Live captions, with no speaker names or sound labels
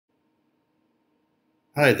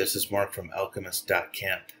Hi, this is Mark from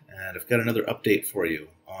Alchemist.camp, and I've got another update for you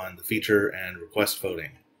on the feature and request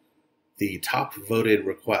voting. The top voted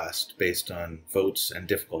request based on votes and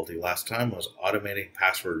difficulty last time was automating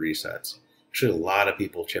password resets. Actually, a lot of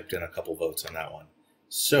people chipped in a couple votes on that one.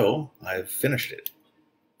 So I've finished it.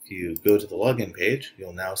 If you go to the login page,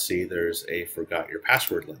 you'll now see there's a forgot your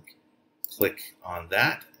password link. Click on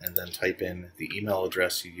that and then type in the email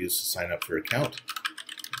address you used to sign up for your account.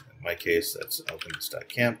 In my case, that's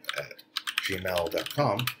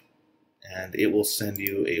alchemist.camp@gmail.com, and it will send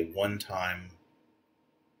you a one-time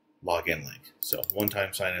login link. So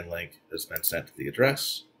one-time sign-in link has been sent to the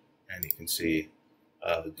address, and you can see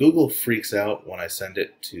Google freaks out when I send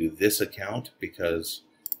it to this account because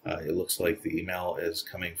it looks like the email is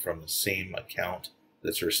coming from the same account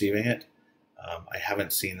that's receiving it. I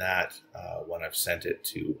haven't seen that when I've sent it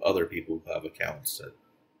to other people who have accounts, or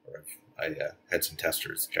I had some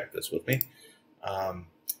testers check this with me.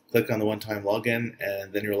 Click on the one-time login,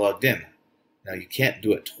 and then you're logged in. Now, you can't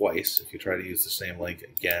do it twice. If you try to use the same link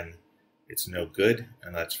again, it's no good,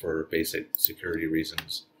 and that's for basic security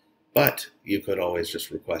reasons. But you could always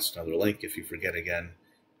just request another link if you forget again,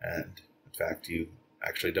 and in fact, you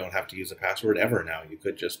actually don't have to use a password ever now. You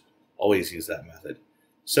could just always use that method.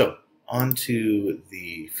 So, on to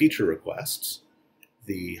the feature requests.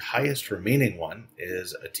 The highest remaining one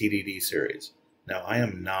is a TDD series. Now, I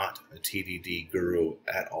am not a TDD guru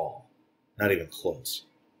at all, not even close.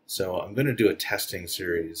 So I'm going to do a testing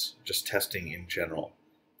series, just testing in general.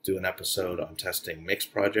 Do an episode on testing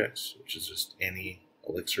mixed projects, which is just any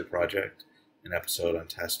Elixir project, an episode on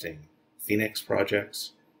testing Phoenix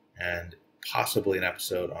projects, and possibly an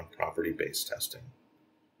episode on property-based testing.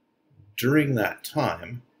 During that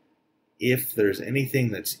time, if there's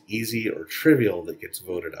anything that's easy or trivial that gets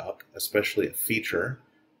voted up, especially a feature,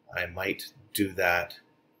 I might do that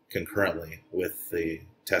concurrently with the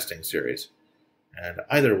testing series. And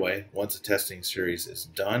either way, once a testing series is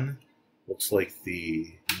done, looks like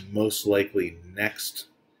the most likely next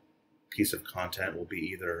piece of content will be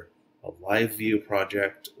either a live view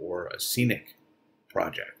project or a scenic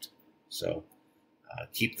project. So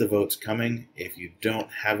keep the votes coming. If you don't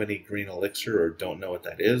have any green elixir or don't know what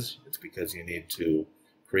that is, it's because you need to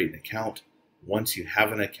create an account. Once you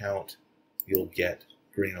have an account, you'll get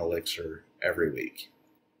green elixir every week,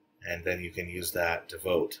 and then you can use that to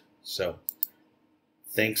vote. So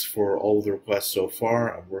thanks for all the requests so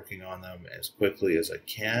far. I'm working on them as quickly as I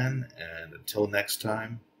can, and until next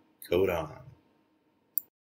time, code on.